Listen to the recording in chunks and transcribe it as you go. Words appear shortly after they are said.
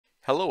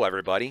Hello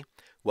everybody,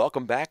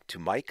 welcome back to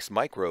Mike's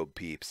Microbe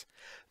Peeps.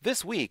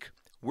 This week,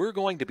 we're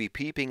going to be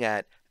peeping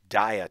at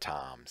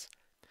diatoms.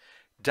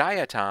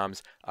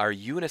 Diatoms are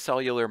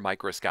unicellular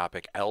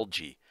microscopic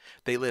algae.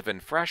 They live in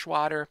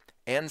freshwater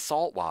and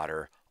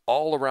saltwater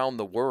all around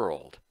the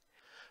world.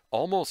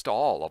 Almost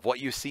all of what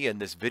you see in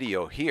this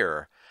video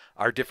here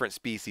are different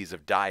species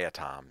of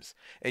diatoms,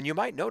 and you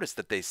might notice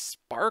that they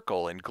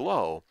sparkle and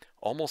glow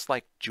almost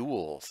like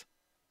jewels.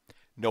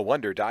 No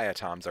wonder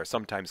diatoms are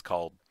sometimes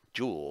called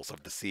jewels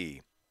of the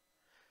sea.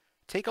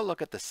 Take a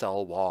look at the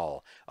cell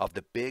wall of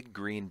the big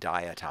green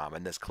diatom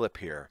in this clip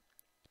here.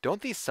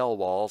 Don't these cell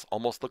walls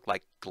almost look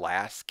like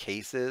glass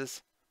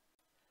cases?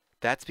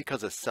 That's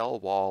because a cell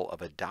wall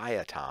of a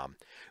diatom,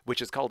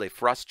 which is called a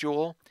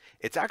frustule,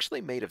 it's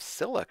actually made of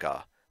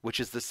silica, which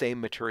is the same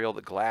material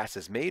that glass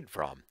is made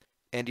from.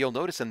 And you'll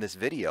notice in this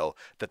video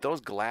that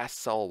those glass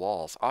cell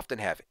walls often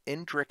have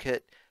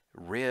intricate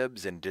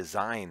ribs and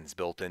designs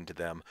built into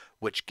them,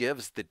 which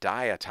gives the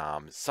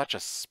diatom such a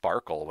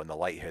sparkle when the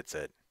light hits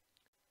it.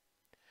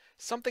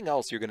 Something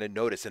else you're going to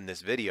notice in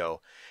this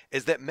video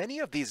is that many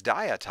of these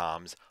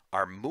diatoms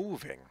are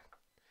moving.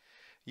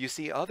 You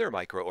see other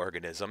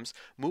microorganisms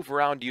move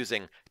around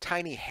using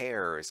tiny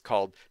hairs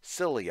called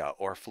cilia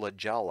or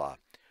flagella,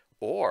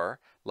 or,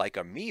 like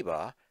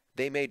amoeba,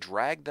 they may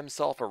drag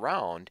themselves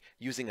around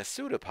using a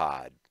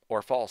pseudopod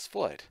or false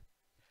foot.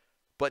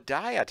 But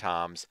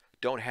diatoms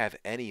don't have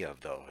any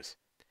of those.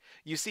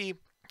 You see,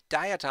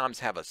 diatoms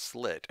have a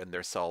slit in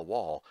their cell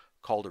wall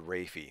called a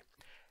raphe,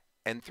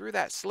 and through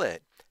that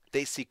slit,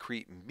 they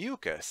secrete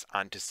mucus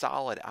onto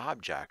solid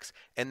objects,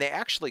 and they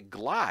actually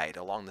glide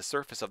along the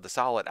surface of the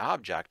solid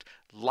object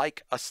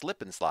like a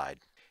slip and slide.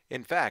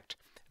 In fact,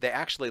 they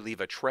actually leave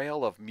a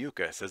trail of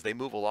mucus as they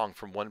move along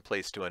from one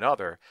place to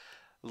another,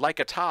 like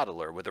a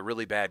toddler with a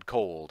really bad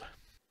cold.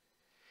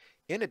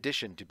 In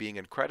addition to being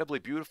incredibly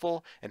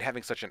beautiful and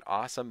having such an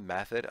awesome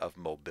method of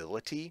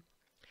mobility,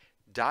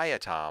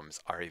 diatoms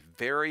are a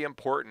very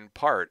important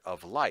part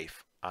of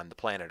life on the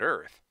planet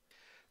Earth.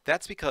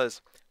 That's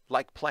because,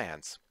 like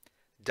plants,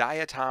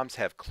 diatoms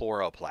have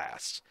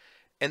chloroplasts,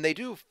 and they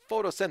do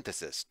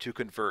photosynthesis to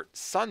convert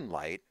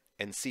sunlight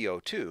and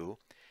CO2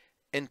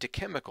 into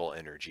chemical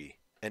energy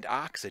and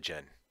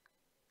oxygen.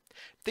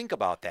 Think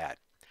about that.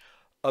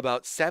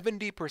 About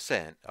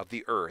 70% of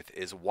the Earth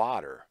is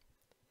water,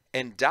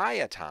 and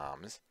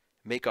diatoms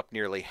make up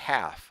nearly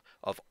half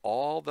of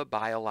all the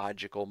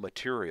biological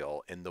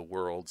material in the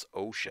world's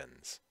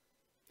oceans.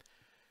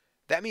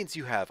 That means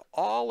you have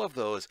all of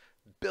those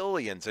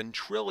billions and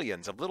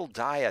trillions of little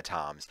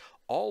diatoms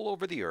all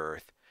over the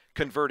Earth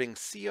converting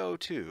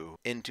CO2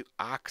 into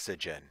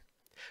oxygen.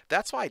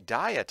 That's why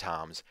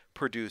diatoms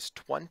produce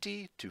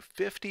 20 to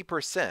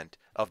 50%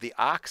 of the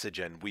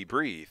oxygen we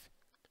breathe.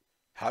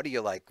 How do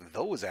you like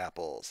those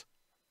apples,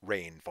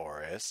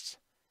 rainforests?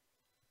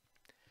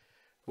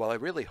 Well, I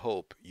really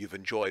hope you've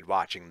enjoyed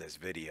watching this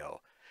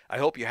video. I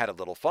hope you had a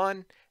little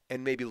fun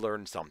and maybe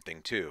learned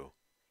something too.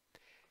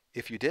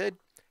 If you did,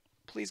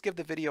 please give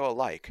the video a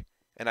like,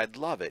 and I'd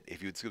love it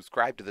if you'd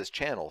subscribe to this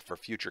channel for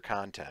future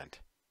content.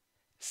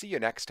 See you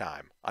next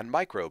time on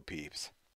Microbe Peeps.